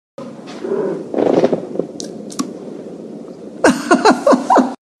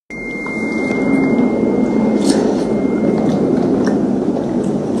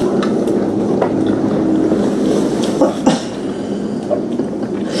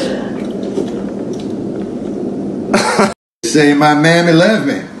Say my mammy left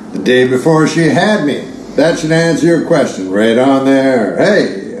me the day before she had me. That should answer your question right on there.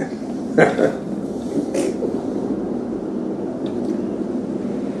 Hey.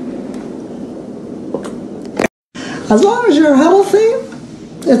 As long as you're healthy,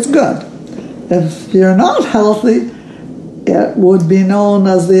 it's good. If you're not healthy, it would be known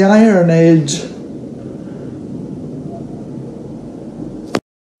as the Iron Age.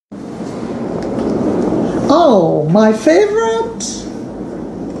 Oh, my favorite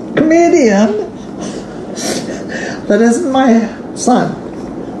comedian that isn't my son.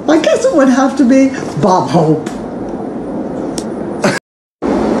 I guess it would have to be Bob Hope.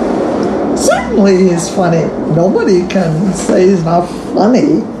 Certainly he's funny. Nobody can say he's not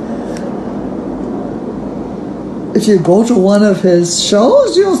funny. If you go to one of his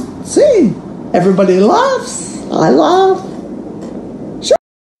shows, you'll see everybody laughs. I laugh. Sure.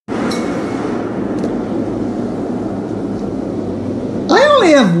 I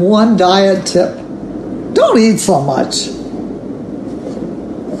only have one diet tip. Don't eat so much.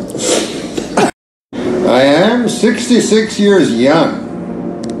 I am 66 years young.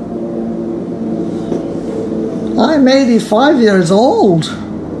 I'm 85 years old.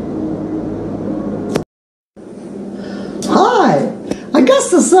 Hi, I guess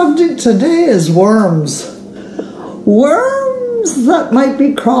the subject today is worms. Worms that might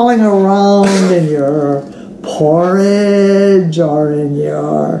be crawling around in your porridge or in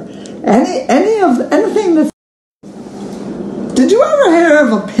your anything that's... Did you ever hear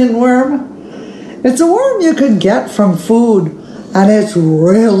of a pinworm? It's a worm you could get from food, and it's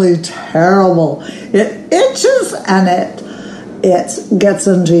really terrible. It itches and it gets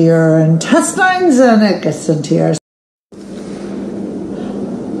into your intestines and it gets into your...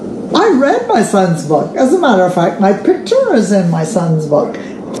 I read my son's book. As a matter of fact, my picture is in my son's book.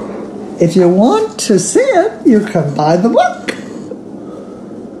 If you want to see it, you can buy the book.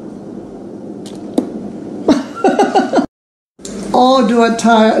 Oh, do it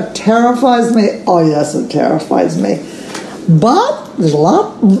terrifies me? Oh, yes, it terrifies me. But there's a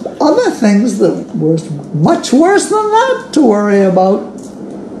lot of other things that were much worse than that to worry about.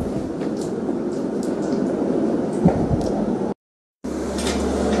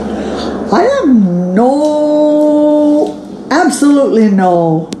 I have absolutely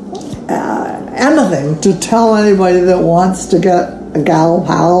no anything to tell anybody that wants to get a gal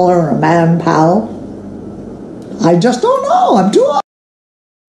pal or a man pal. I just don't know. I'm too old.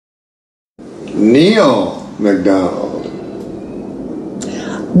 Neil Macdonald.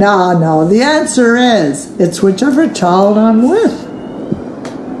 No. The answer is, it's whichever child I'm with.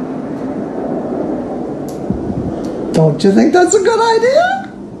 Don't you think that's a good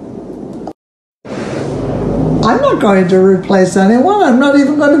idea? I'm not going to replace anyone. I'm not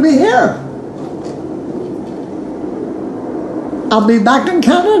even going to be here. I'll be back in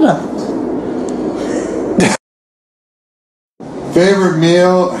Canada. Favorite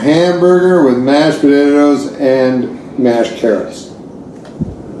meal, hamburger with mashed potatoes and mashed carrots.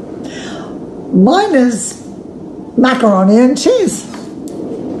 Mine is macaroni and cheese.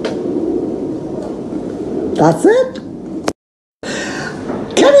 That's it.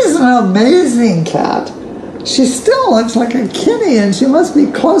 Kenny's an amazing cat. She still looks like a kitty, and she must be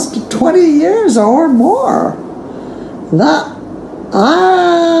close to 20 years or more.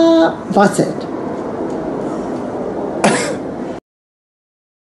 That's it.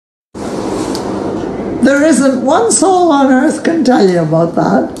 There isn't one soul on earth can tell you about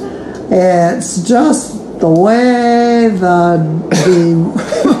that. It's just the way the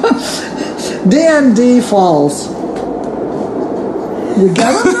D&D falls. You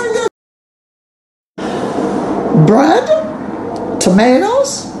get it? Bread,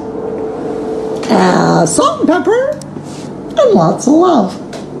 tomatoes, salt and pepper, and lots of love.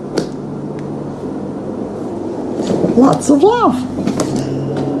 Lots of love.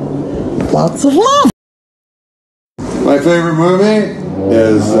 Lots of love. My favorite movie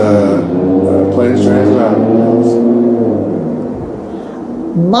is Planes, Trains, and Automobiles.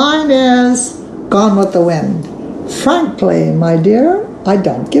 Mine is Gone with the Wind. Frankly, my dear, I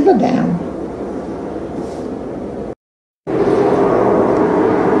don't give a damn.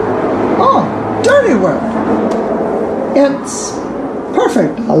 Oh, Dirty Work. It's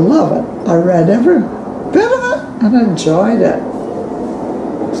perfect. I love it. I read every bit of it and enjoyed it.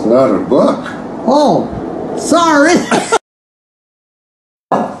 It's not a book. Oh, sorry.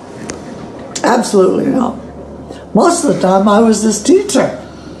 Absolutely not. Most of the time I was his teacher.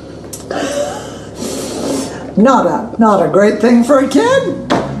 Not a great thing for a kid,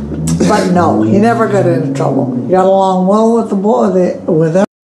 but no, he never got into trouble. He got along well with the boy, with him.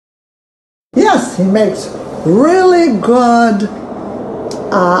 Yes, he makes really good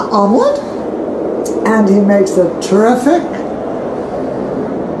omelet, and he makes a terrific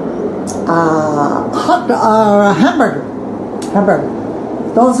hamburger.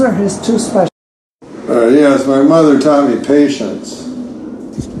 Those are his two special. Yes, my mother taught me patience.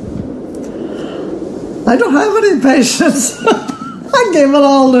 I don't have any patience. I gave it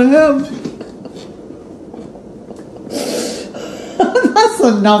all to him. That's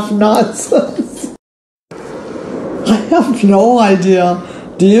enough nonsense. I have no idea.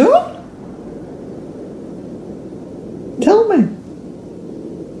 Do you? Tell me.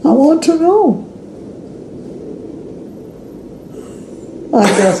 I want to know. I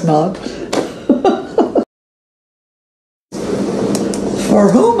guess not. For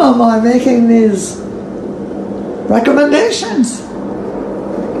whom am I making these recommendations?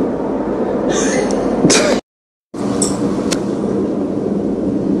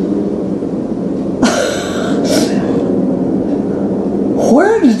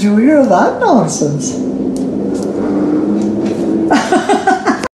 Where did you hear that nonsense?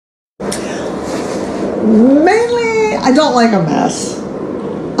 Mainly, I don't like a mess.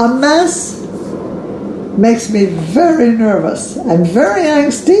 A mess makes me very nervous and very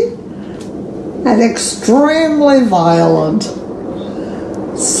angsty and extremely violent.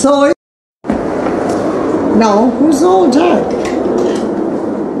 So, no, who's old Jack?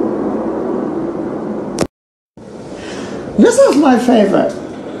 This is my favorite.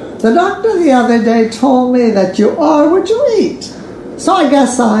 The doctor the other day told me that you are what you eat. So I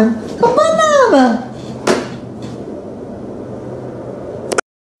guess I'm a banana.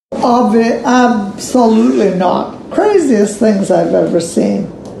 Absolutely not. Craziest things I've ever seen.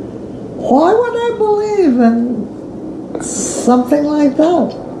 Why would I believe in something like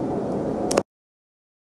that?